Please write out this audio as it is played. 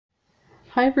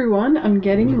Hi everyone, I'm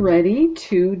getting ready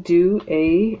to do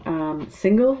a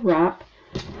single wrap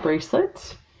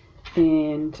bracelet,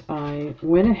 and I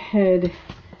went ahead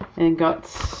and got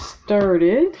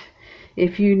started.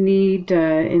 If you need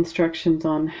instructions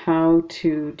on how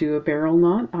to do a barrel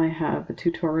knot, I have a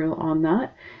tutorial on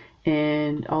that.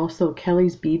 And also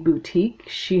Kelly's Bead Boutique,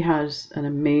 she has an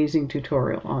amazing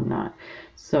tutorial on that.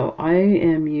 So I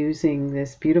am using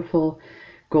this beautiful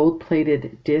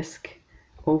gold-plated disc,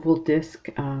 oval disc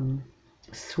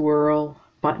swirl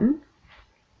button,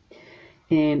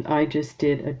 and I just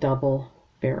did a double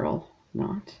barrel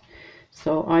knot.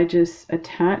 So I just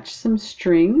attach some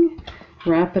string,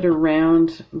 wrap it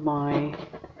around my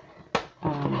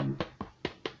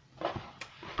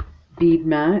bead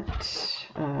mat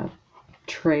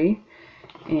tray,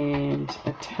 and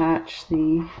attach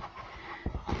the,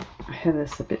 I have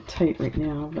this a bit tight right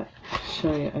now, but I'll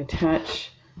show you,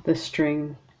 attach the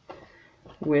string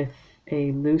with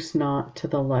a loose knot to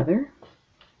the leather,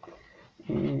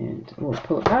 and we'll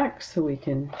pull it back so we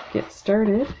can get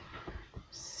started.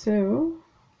 So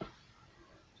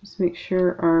just make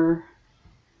sure our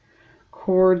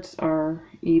cords are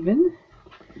even,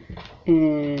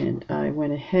 and I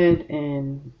went ahead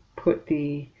and put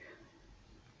the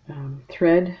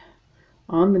thread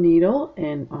on the needle,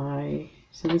 and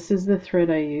so this is the thread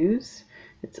I use.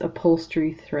 It's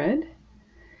upholstery thread,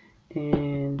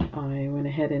 and I went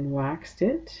ahead and waxed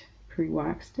it,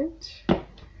 pre-waxed it. And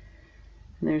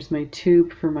there's my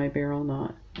tube for my barrel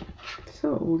knot.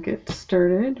 So we'll get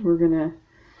started. We're gonna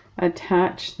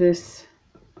attach this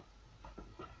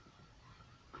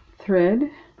thread,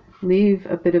 leave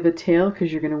a bit of a tail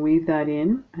because you're gonna weave that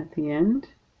in at the end.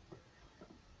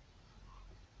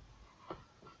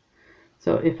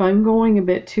 So if I'm going a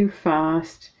bit too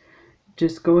fast,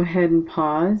 just go ahead and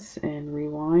pause and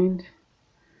rewind.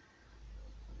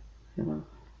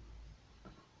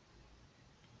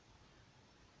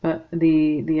 But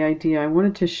the idea, I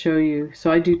wanted to show you,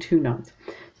 so I do 2 knots.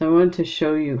 So I wanted to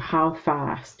show you how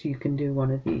fast you can do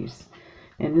one of these.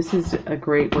 And this is a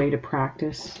great way to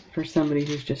practice for somebody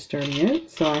who's just starting out.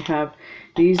 So I have,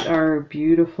 these are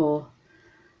beautiful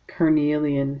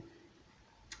carnelian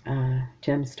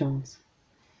gemstones.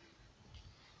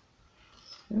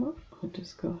 So I'll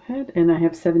just go ahead, and I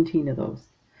have 17 of those.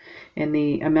 And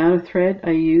the amount of thread I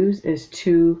use is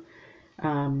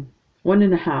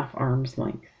 1.5 arms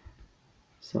length.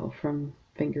 So from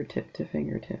fingertip to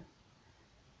fingertip.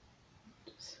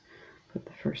 Just put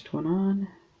the first one on.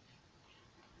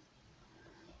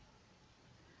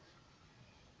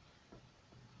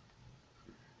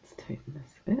 Let's tighten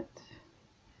this a bit.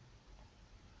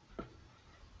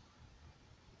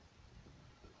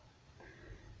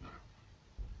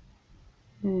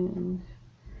 And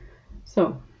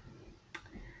so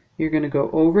you're going to go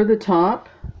over the top.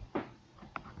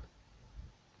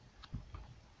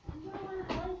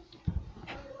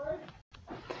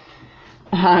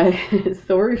 Hi,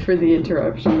 sorry for the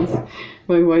interruptions.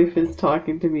 My wife is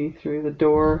talking to me through the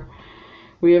door.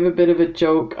 We have a bit of a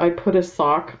joke. I put a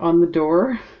sock on the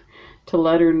door to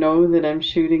let her know that I'm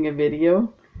shooting a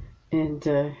video, and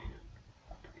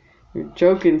we're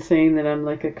joking, saying that I'm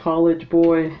like a college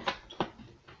boy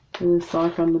with a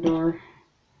sock on the door.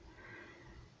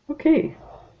 Okay,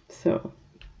 so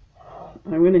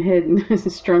I went ahead and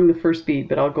strung the first bead,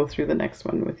 but I'll go through the next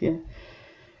one with you.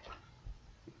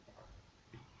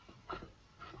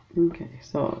 Okay,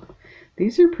 so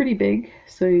these are pretty big,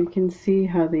 so you can see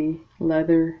how the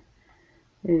leather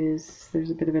is, there's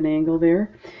a bit of an angle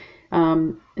there.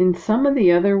 In some of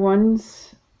the other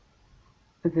ones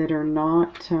that are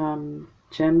not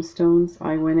gemstones,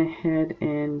 I went ahead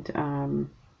and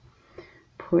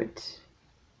put,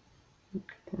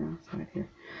 the wrong side here.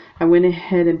 I went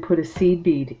ahead and put a seed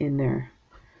bead in there,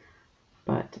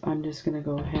 but I'm just going to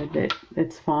go ahead,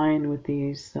 it's fine with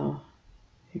these, so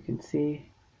you can see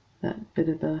that bit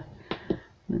of the,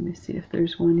 let me see if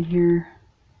there's one here.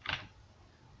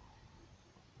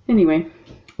 Anyway,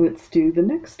 let's do the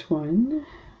next one.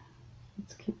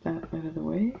 Let's keep that out of the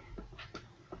way.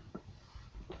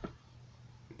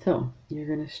 So you're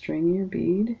going to string your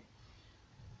bead,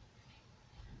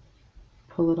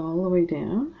 pull it all the way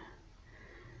down.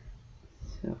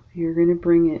 So you're going to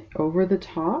bring it over the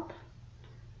top.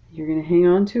 You're going to hang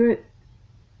on to it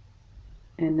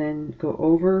and then go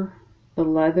over the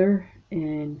leather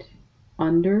and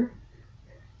under,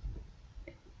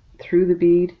 through the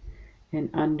bead and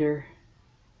under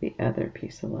the other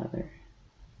piece of leather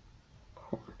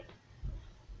cord,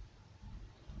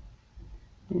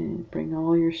 and bring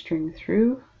all your string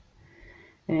through.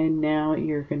 And now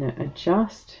you're going to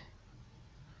adjust.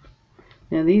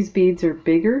 Now these beads are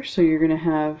bigger, so you're going to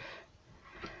have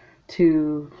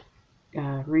to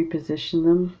reposition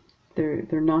them.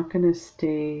 They're not going to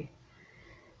stay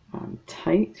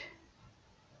tight,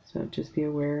 so just be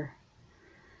aware.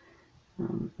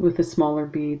 With a smaller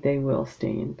bead, they will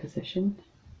stay in position.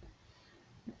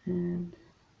 And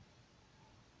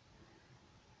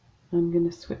I'm going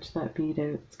to switch that bead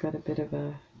out. It's got a bit of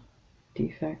a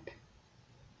defect.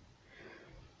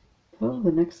 So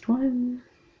the next one,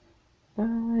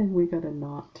 and we got a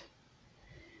knot.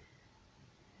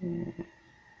 Let's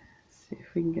see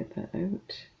if we can get that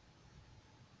out.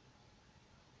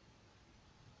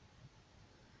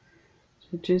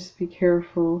 So just be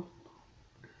careful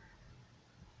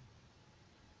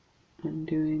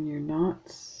undoing your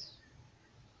knots.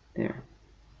 There.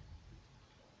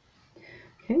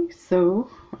 Okay,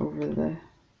 so over the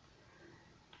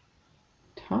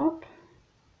top,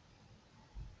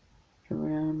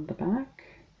 around the back,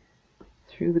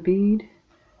 through the bead,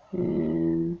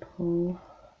 and pull.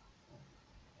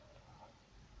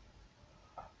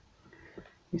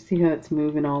 You see how it's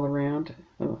moving all around?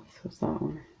 Oh, so it's that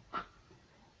one.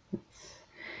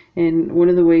 And one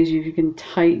of the ways you can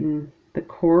tighten the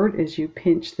cord is you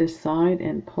pinch this side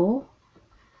and pull.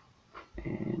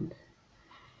 And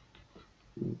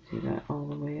you do that all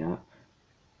the way up.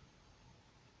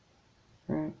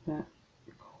 Grab that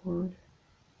cord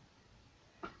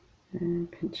and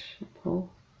pinch and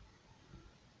pull.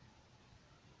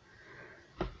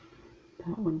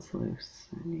 That one's loose.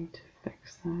 I need to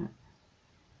fix that.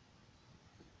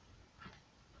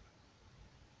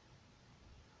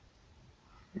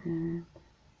 And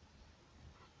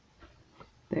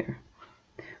there.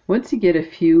 Once you get a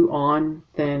few on,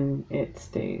 then it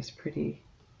stays pretty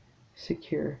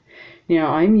secure.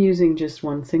 Now I'm using just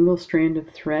one single strand of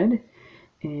thread,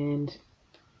 and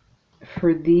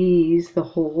for these the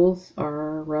holes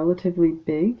are relatively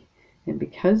big, and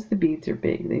because the beads are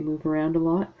big, they move around a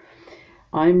lot.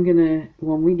 I'm gonna,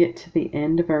 when we get to the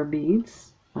end of our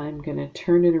beads, I'm gonna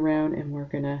turn it around and we're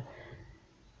gonna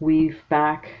weave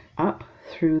back up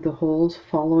through the holes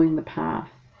following the path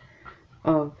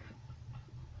of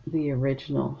the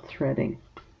original threading,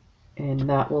 and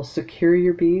that will secure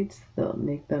your beads. They'll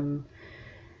make them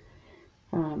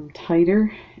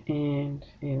tighter, and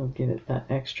it'll give it that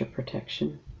extra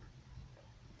protection.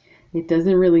 It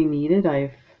doesn't really need it.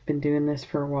 I've been doing this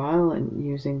for a while and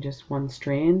using just one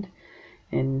strand,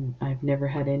 and I've never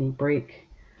had any break,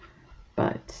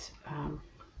 but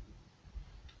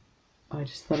I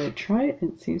just thought I'd try it.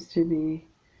 It seems to be,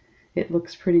 it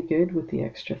looks pretty good with the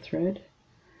extra thread.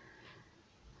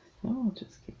 So I'll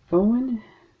just keep going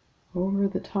over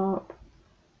the top,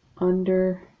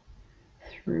 under,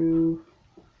 through,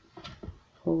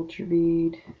 hold your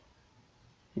bead,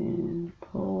 and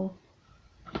pull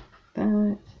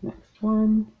that. Next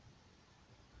one.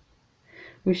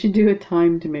 We should do a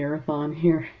timed marathon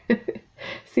here.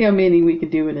 See how many we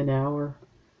could do in an hour.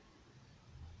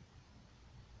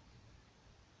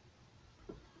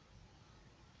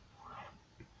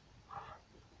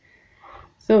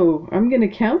 So I'm going to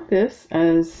count this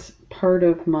as part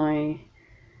of my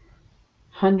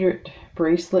 100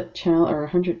 bracelet challenge, or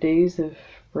 100 days of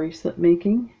bracelet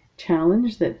making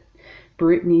challenge that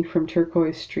Brittany from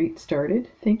Turquoise Street started.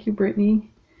 Thank you, Brittany.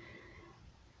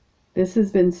 This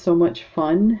has been so much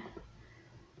fun.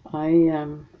 I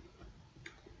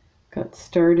got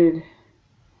started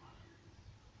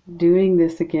doing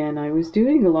this again. I was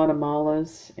doing a lot of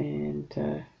malas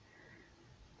and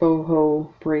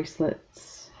boho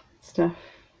bracelets stuff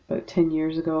about 10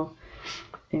 years ago,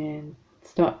 and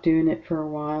stopped doing it for a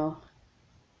while.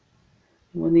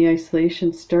 When the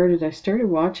isolation started, I started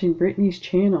watching Brittany's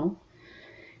channel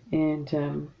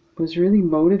and was really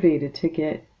motivated to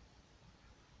get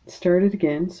started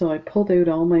again. So I pulled out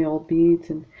all my old beads,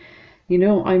 and you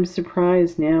know, I'm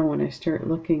surprised now when I start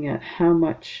looking at how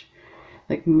much,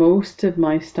 like, most of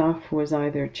my stuff was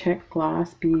either check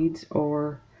glass beads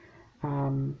or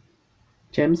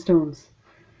gemstones.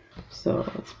 So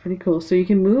it's pretty cool. So you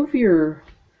can move your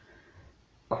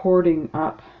cording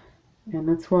up, and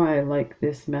that's why I like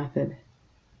this method.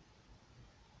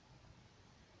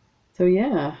 So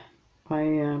yeah,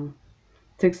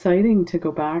 it's exciting to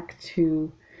go back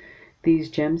to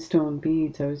these gemstone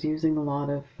beads. I was using a lot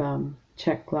of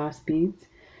check glass beads,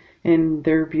 and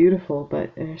they're beautiful,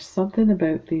 but there's something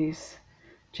about these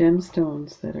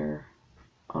gemstones that are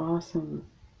awesome.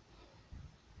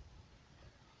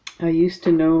 I used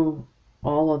to know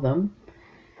all of them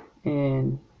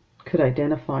and could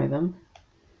identify them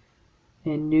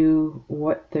and knew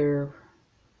what they're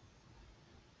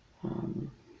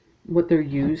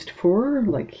used for,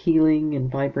 like healing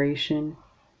and vibration.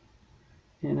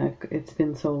 And it's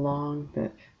been so long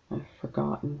that I've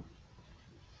forgotten.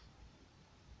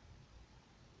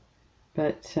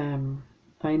 But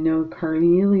I know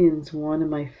carnelian's one of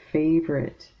my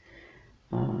favorite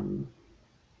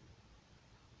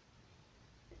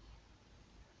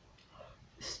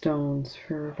stones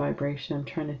for vibration. I'm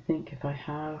trying to think if I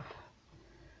have.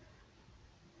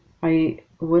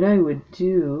 What I would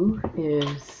do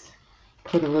is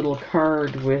put a little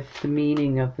card with the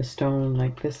meaning of the stone.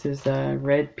 Like this is a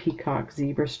red peacock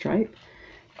zebra stripe,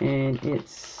 and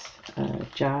it's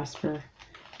jasper,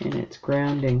 and it's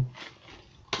grounding.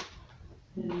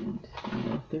 And I don't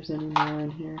know if there's any more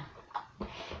in here,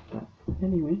 but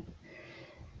anyway,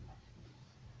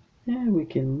 yeah, we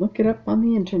can look it up on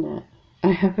the internet.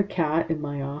 I have a cat in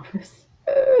my office.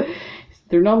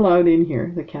 They're not allowed in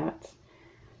here, the cats.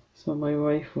 So my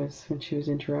wife was, when she was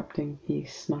interrupting, he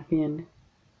snuck in.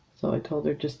 So I told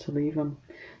her just to leave him.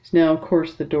 So now, of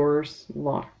course, the door's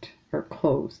locked or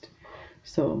closed.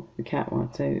 So the cat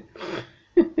wants out.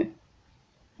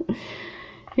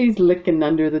 He's licking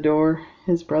under the door.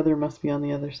 His brother must be on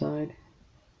the other side.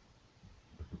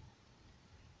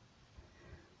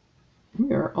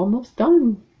 We are almost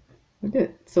done. Look at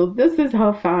it. So this is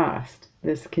how fast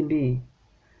this can be.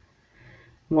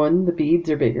 1, the beads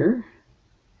are bigger.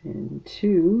 And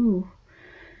 2,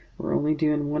 we're only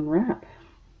doing 1 wrap.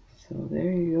 So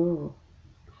there you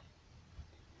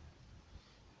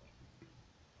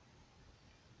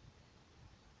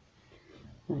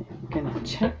go. I'm gonna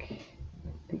check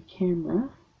the camera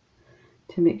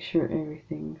to make sure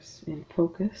everything's in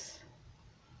focus.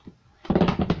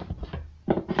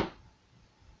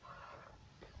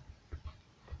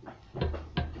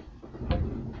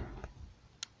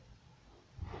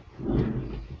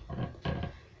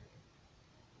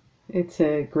 It's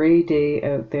a gray day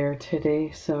out there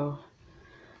today, so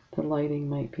the lighting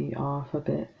might be off a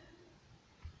bit.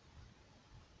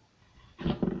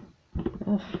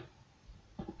 Ugh,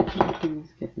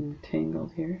 everything's getting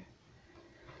tangled here.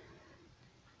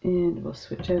 And we'll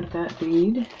switch out that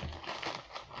bead.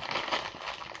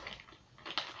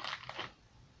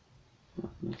 That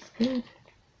looks good.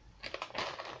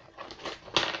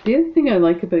 The other thing I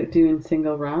like about doing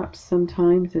single wraps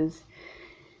sometimes is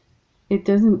it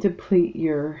doesn't deplete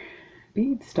your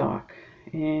bead stock.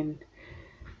 And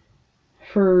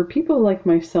for people like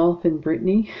myself and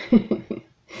Brittany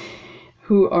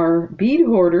who are bead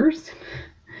hoarders,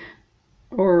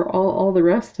 or all the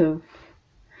rest of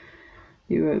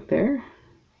you out there,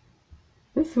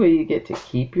 this way you get to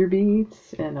keep your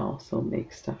beads and also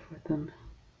make stuff with them.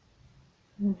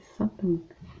 There's something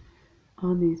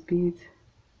on these beads.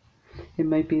 It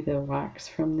might be the wax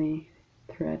from the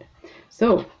thread.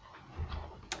 So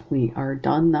we are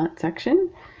done that section.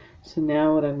 So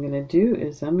now what I'm going to do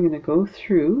is I'm going to go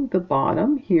through the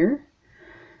bottom here.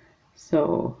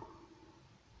 So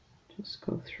just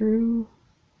go through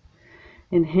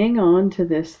and hang on to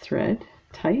this thread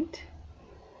tight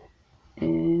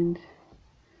and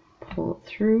pull it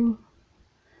through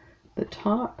the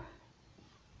top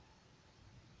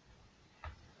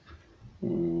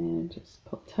and just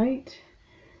pull tight.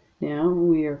 Now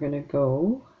we are going to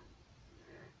go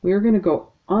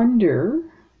under.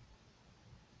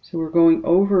 So we're going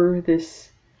over this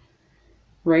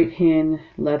right hand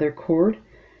leather cord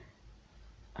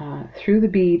through the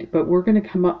bead, but we're going to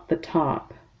come up the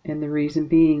top, and the reason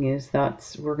being is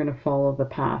we're going to follow the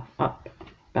path up,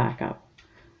 back up.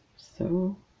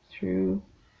 So through,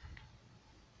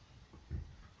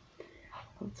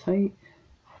 pull tight.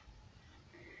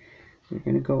 We're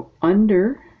going to go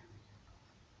under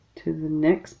to the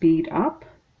next bead up,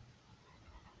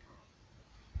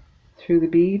 through the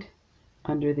bead,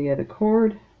 under the other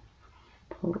cord,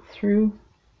 pull it through,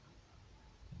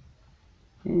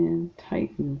 and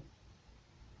tighten.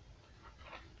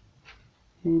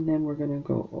 And then we're going to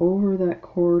go over that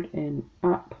cord and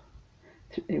up.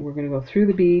 We're going to go through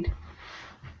the bead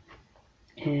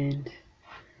and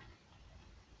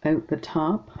out the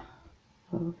top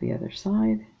of the other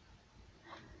side.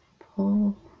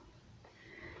 Pull.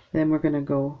 Then we're going to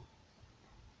go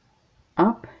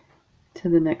up to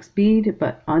the next bead,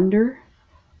 but under.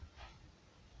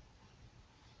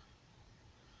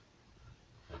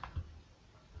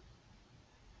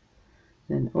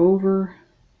 Then over,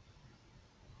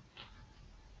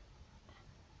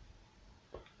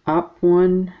 up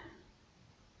 1,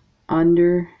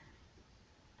 under,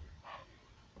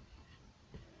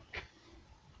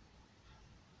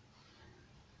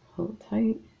 pull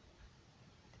tight,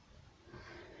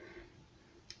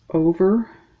 over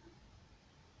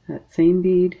that same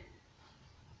bead,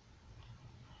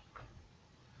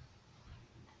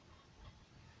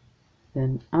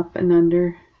 then up and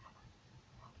under,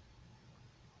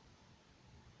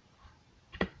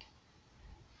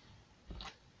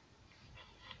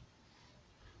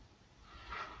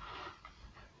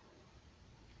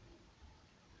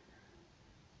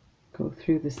 go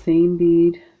through the same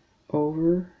bead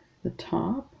over the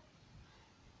top.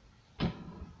 I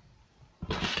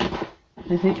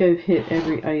think I've hit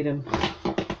every item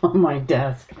on my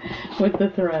desk with the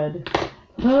thread.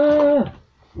 Ah,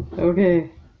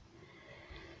 okay.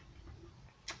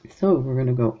 So we're going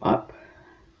to go up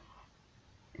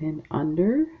and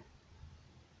under,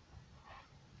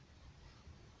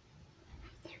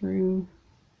 through,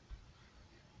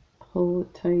 pull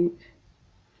it tight,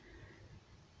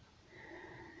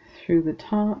 through the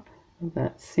top of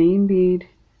that same bead,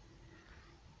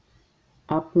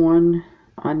 up one,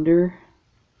 under,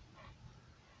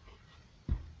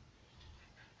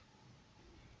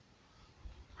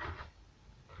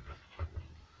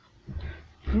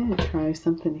 I'm going to try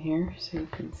something here so you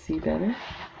can see better.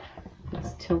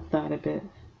 Let's tilt that a bit.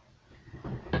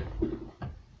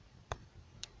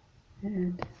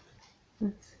 And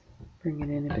let's bring it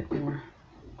in a bit more.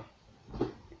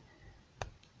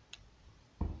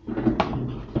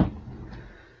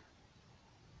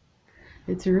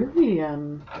 It's really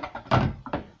out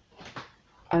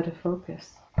of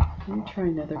focus. Let me try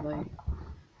another light.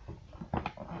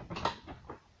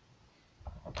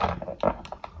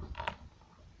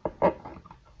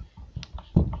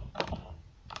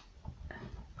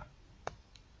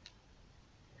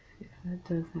 See if that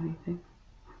does anything.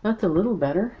 That's a little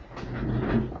better.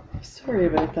 Sorry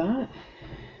about that.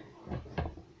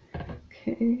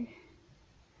 Okay.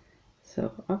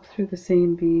 So up through the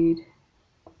same bead.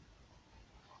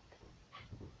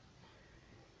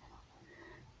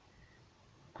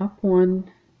 Up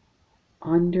one,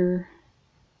 under,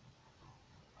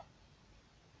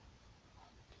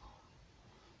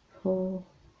 pull,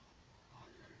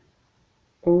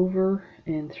 over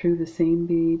and through the same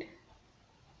bead,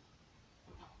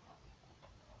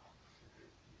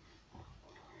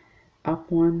 up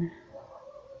one,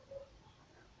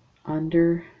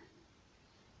 under,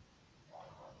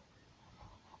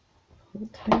 pull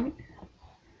tight,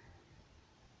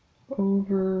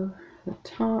 over the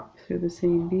top through the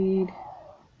same bead,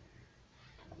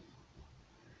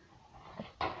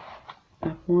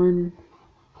 up one,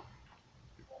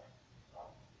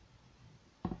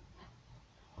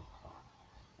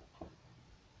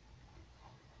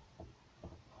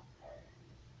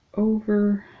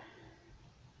 over,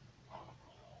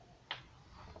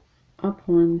 up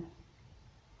one,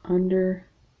 under,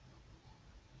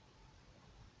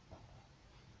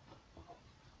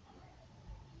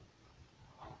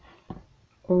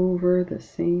 over the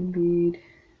same bead,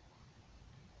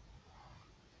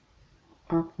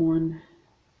 up one,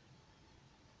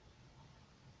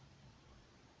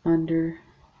 under,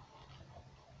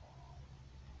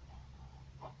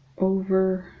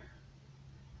 over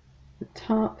the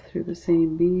top through the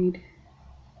same bead,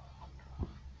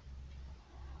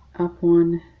 up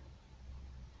one,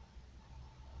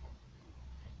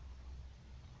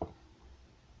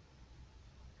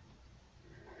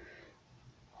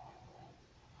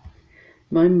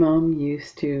 my mom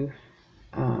used to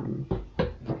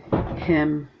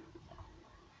hem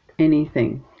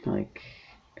anything, like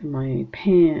my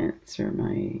pants or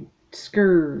my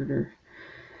skirt, or,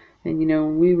 and you know,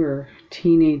 when we were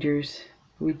teenagers,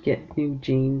 we'd get new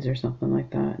jeans or something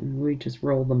like that, and we'd just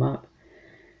roll them up.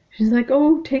 She's like,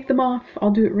 oh, take them off,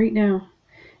 I'll do it right now.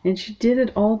 And she did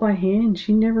it all by hand.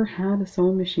 She never had a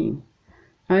sewing machine.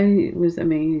 I was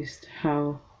amazed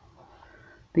how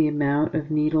the amount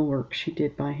of needlework she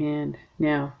did by hand.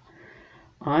 Now,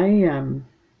 I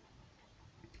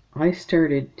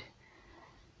started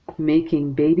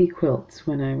making baby quilts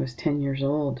when I was 10 years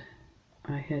old.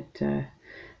 I had a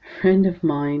friend of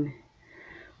mine.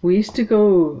 We used to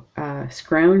go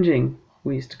scrounging,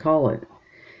 we used to call it.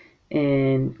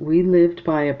 And we lived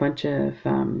by a bunch of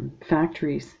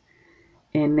factories.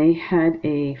 And they had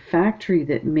a factory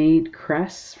that made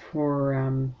crests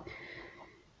for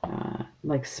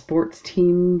like sports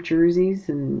team jerseys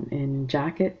and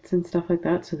jackets and stuff like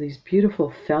that. So these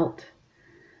beautiful felt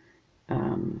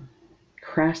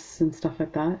crests and stuff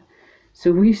like that.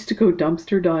 So we used to go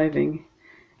dumpster diving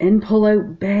and pull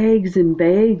out bags and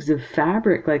bags of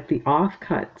fabric, like the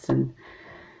offcuts. And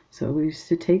so we used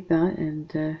to take that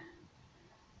and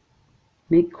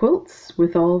make quilts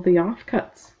with all the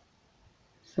offcuts.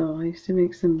 So I used to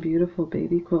make some beautiful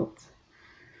baby quilts.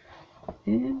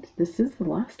 And this is the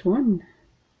last one.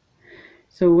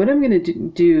 So what I'm going to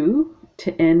do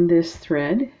to end this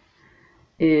thread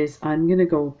is I'm going to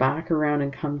go back around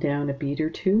and come down a bead or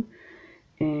two.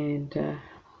 And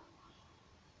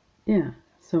yeah,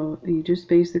 so you just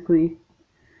basically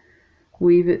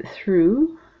weave it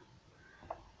through.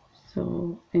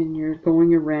 So, and you're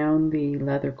going around the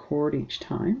leather cord each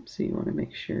time, so you want to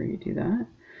make sure you do that.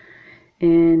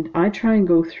 And I try and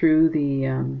go through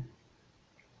the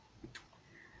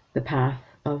path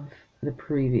of the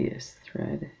previous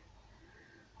thread.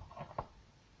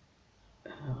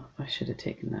 Oh, I should have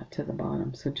taken that to the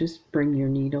bottom. So just bring your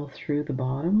needle through the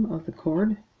bottom of the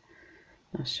cord.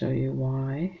 I'll show you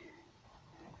why.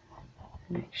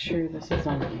 Make sure this is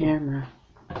on camera.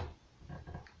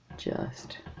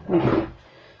 Just,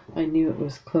 I knew it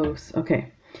was close.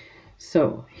 Okay,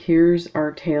 so here's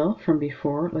our tail from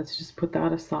before. Let's just put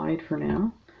that aside for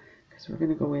now, because we're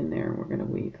going to go in there and we're going to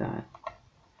weave that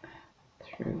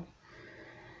through.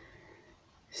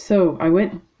 So I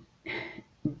went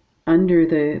under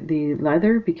the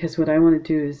leather because what I want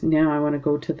to do is now I want to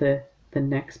go to the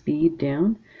next bead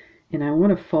down, and I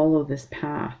want to follow this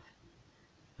path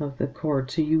of the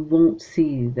cord so you won't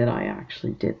see that I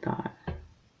actually did that.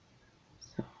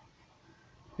 So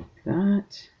like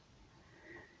that,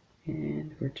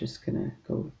 and we're just gonna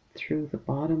go through the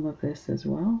bottom of this as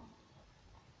well,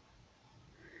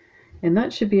 and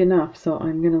that should be enough, so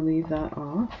I'm gonna leave that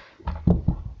off,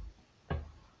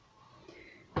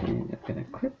 and I'm gonna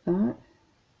clip that.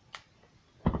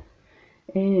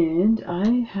 And I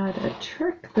had a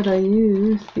trick that I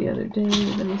used the other day.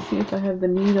 Let me see if I have the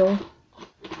needle.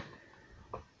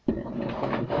 Let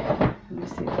me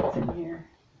see if it's in here.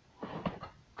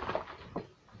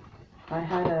 I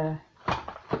had a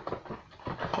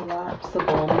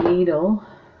collapsible needle.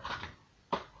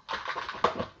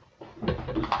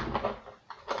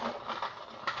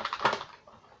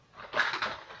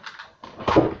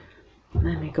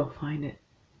 Let me go find it.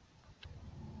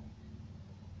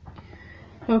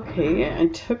 Okay, I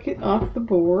took it off the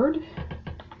board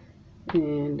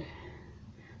and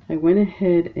I went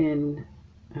ahead and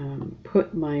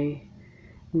put my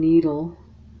needle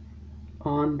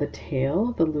on the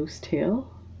tail, the loose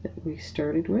tail that we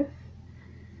started with.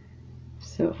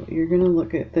 So you're going to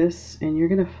look at this and you're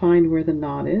going to find where the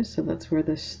knot is. So that's where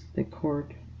the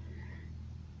cord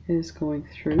is going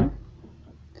through.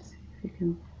 Let's see if you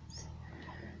can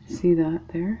see that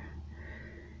there.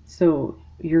 So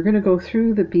you're going to go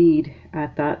through the bead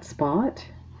at that spot,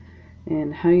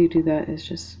 and how you do that is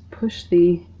just push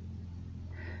the,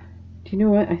 do you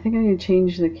know what, I think I'm going to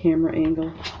change the camera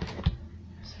angle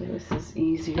so this is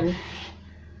easier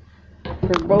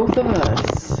for both of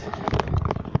us.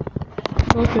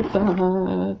 Look at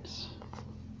that.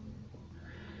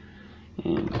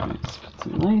 And let's put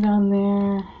some light on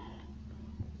there.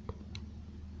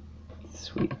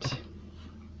 Sweet.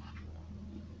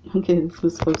 Okay, this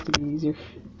was supposed to be easier.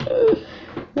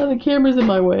 Now the camera's in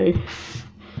my way.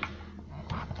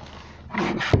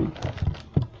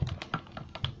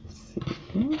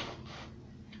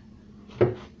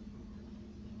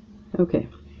 Okay.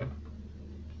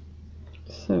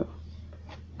 So,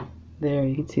 there,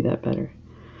 you can see that better.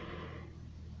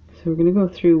 So we're going to go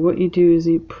through. What you do is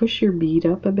you push your bead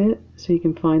up a bit so you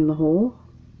can find the hole.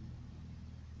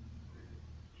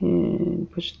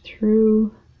 And push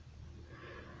through.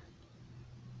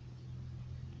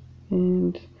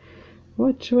 And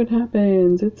watch what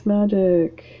happens. It's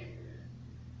magic.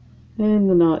 And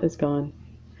the knot is gone.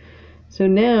 So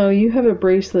now you have a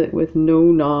bracelet with no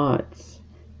knots.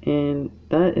 And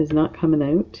that is not coming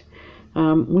out.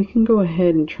 We can go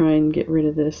ahead and try and get rid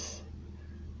of this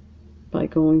by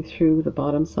going through the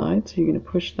bottom side. So you're going to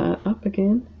push that up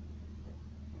again.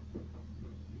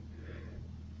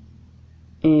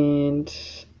 And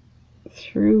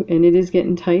through. And it is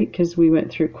getting tight because we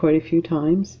went through quite a few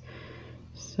times.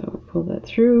 So pull that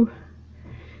through,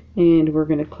 and we're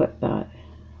going to clip that.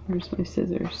 Where's my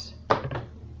scissors?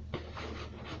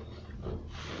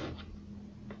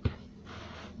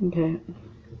 Okay.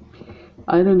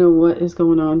 I don't know what is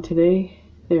going on today.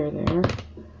 There.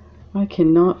 I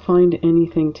cannot find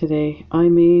anything today. I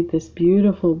made this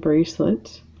beautiful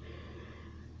bracelet,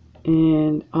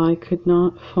 and I could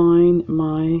not find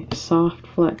my soft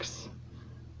flex.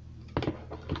 So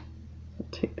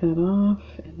take that off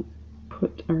and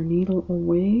put our needle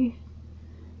away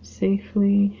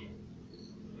safely,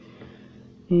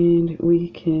 and we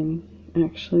can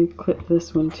actually clip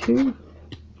this one too.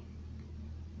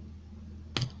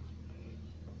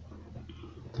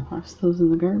 Toss those in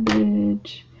the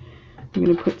garbage. I'm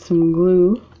going to put some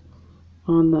glue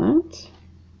on that,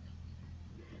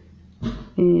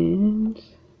 and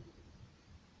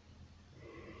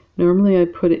normally I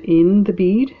put it in the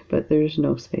bead, but there's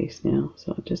no space now,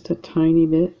 so just a tiny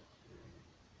bit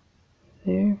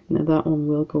there. Now that one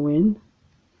will go in.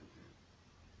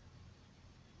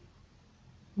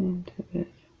 And a bit.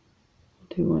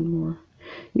 I'll do one more.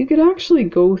 You could actually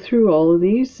go through all of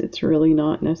these. It's really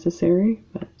not necessary,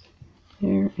 but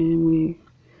there, and we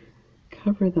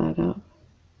cover that up.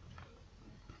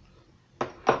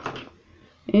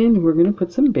 And we're going to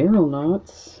put some barrel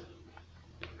knots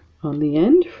on the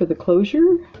end for the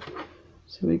closure.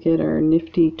 So we get our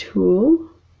nifty tool,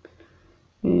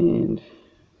 and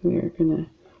we are going to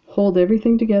hold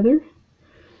everything together.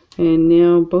 And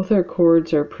now both our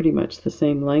cords are pretty much the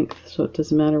same length, so it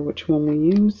doesn't matter which one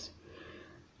we use.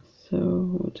 So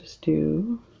we'll just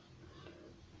do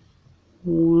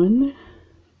 1,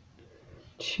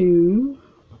 2,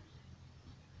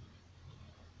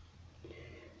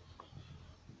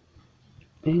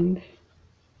 and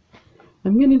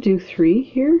I'm going to do 3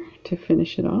 here to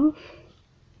finish it off.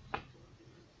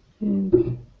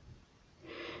 And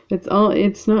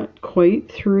it's not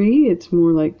quite 3, it's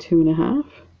more like 2.5.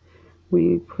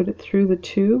 We put it through the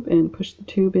tube and push the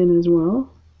tube in as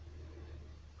well.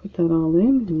 Put that all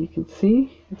in, and you can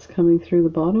see it's coming through the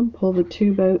bottom. Pull the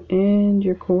tube out and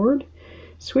your cord.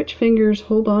 Switch fingers,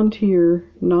 hold on to your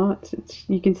knots.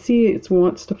 You can see it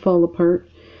wants to fall apart.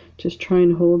 Just try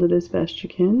and hold it as best you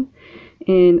can.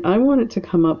 And I want it to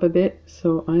come up a bit,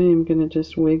 so I am going to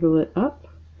just wiggle it up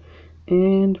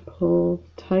and pull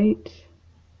tight.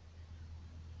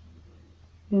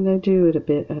 And I do it a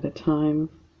bit at a time.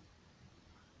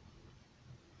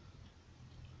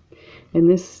 And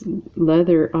this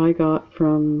leather I got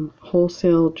from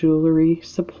Wholesale Jewelry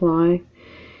Supply.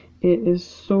 It is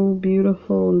so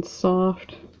beautiful and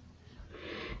soft.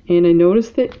 And I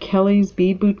noticed that Kelly's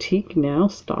Bead Boutique now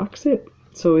stocks it.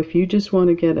 So if you just want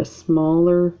to get a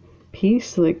smaller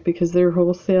piece, like because they're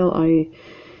wholesale, I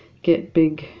get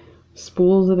big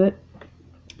spools of it,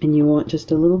 and you want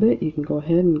just a little bit, you can go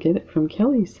ahead and get it from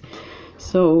Kelly's.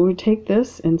 So we take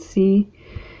this and see,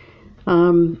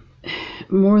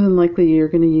 more than likely you're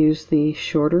going to use the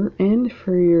shorter end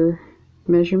for your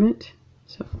measurement.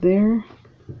 So there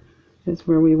is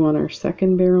where we want our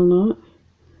second barrel knot.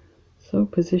 So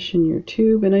position your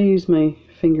tube, and I use my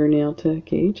fingernail to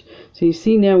gauge. So you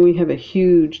see now we have a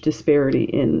huge disparity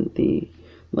in the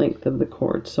length of the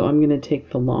cord. So I'm going to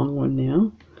take the long one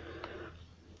now.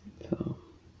 So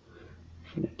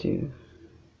I'm going to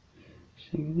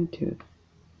do it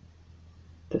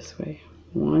this way.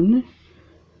 1,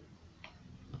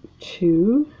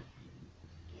 2,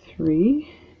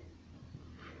 3,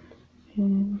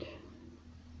 and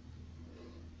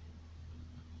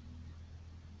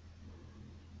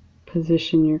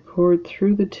position your cord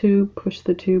through the tube, push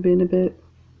the tube in a bit,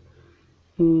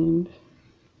 and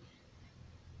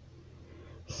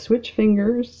switch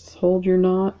fingers, hold your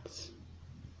knots,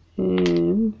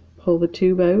 and pull the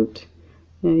tube out.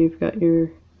 Now you've got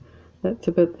that's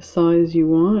about the size you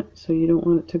want, so you don't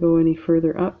want it to go any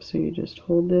further up, so you just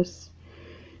hold this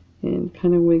and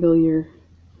kind of wiggle your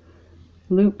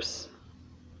loops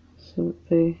so that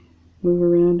they move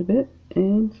around a bit.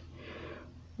 And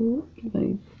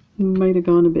I might have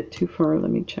gone a bit too far.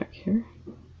 Let me check here.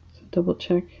 So double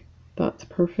check. That's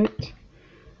perfect.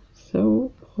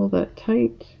 So pull that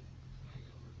tight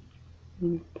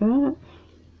like that.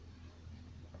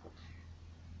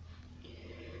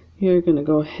 You're going to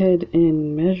go ahead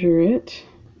and measure it.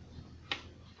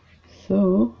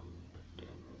 So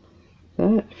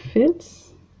that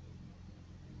fits.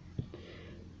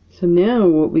 So now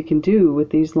what we can do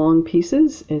with these long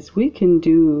pieces is we can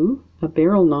do a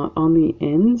barrel knot on the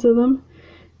ends of them,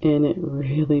 and it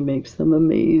really makes them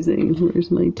amazing.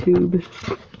 Where's my tube?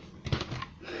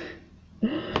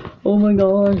 Oh my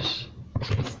gosh,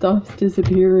 stuff's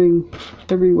disappearing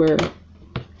everywhere.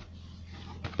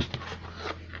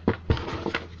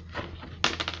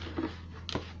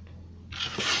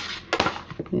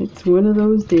 It's one of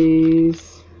those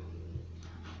days.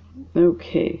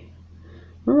 Okay,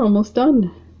 we're almost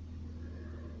done.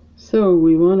 So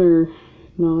we want our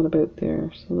knot about there.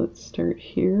 So let's start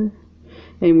here,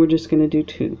 and we're just going to do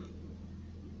 2.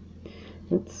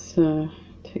 Let's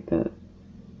take that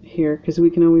here, because we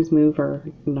can always move our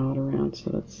knot around.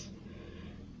 So let's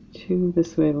 2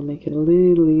 this way. It'll make it a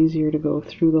little easier to go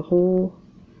through the hole.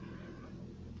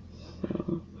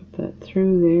 So put that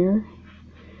through there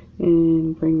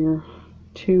and bring your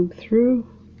tube through,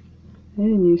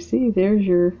 and you see there's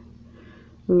your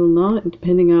little knot,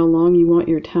 depending how long you want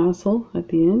your tassel at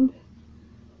the end.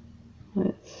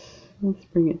 Let's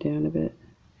bring it down a bit,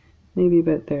 maybe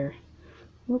about there.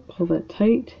 We'll pull that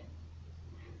tight,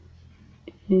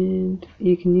 and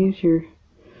you can use your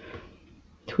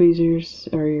tweezers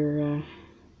or your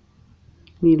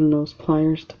needle nose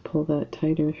pliers to pull that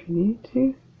tighter if you need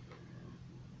to.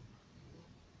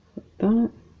 Like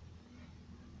that.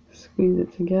 Squeeze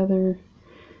it together.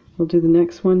 We'll do the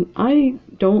next one. I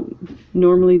don't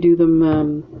normally do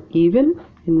them even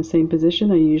in the same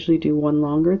position. I usually do one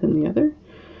longer than the other.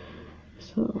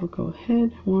 So we'll go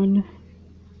ahead, 1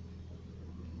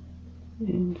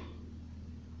 and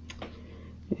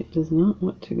it does not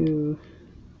want to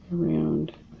go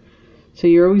around. So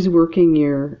you're always working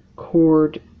your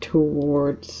cord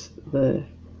towards the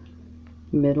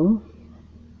middle,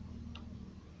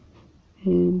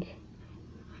 and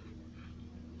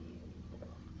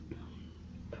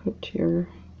put your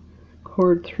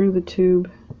cord through the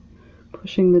tube,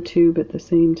 pushing the tube at the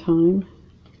same time.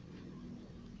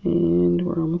 And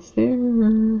we're almost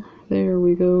there. There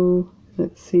we go.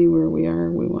 Let's see where we are.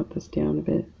 We want this down a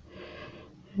bit.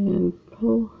 And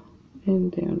pull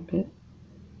and down a bit.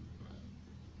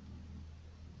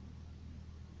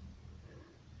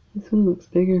 This one looks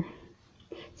bigger.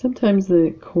 Sometimes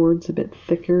the cord's a bit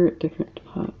thicker at different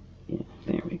spots. Yeah,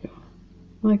 there we go.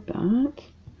 Like that.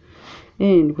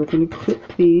 And we're going to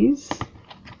clip these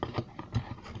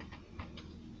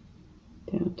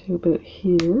down to about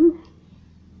here.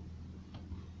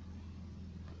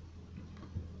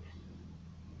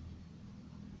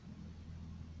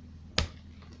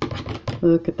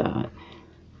 Look at that.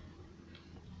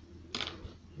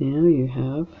 Now you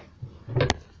have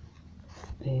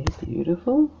a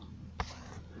beautiful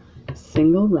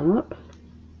single wrap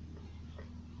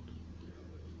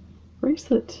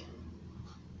bracelet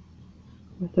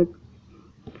with a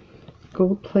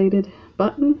gold-plated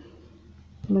button.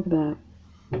 Look at that.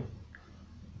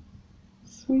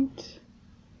 Sweet.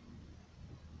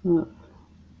 Oh.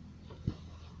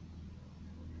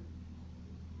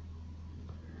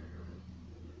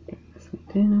 Get this one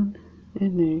down,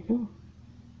 and there you go.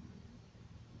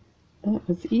 That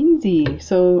was easy.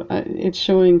 So it's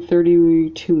showing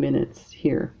 32 minutes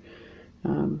here.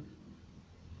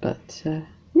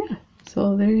 Yeah,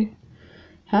 so there you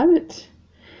have it.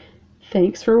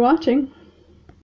 Thanks for watching.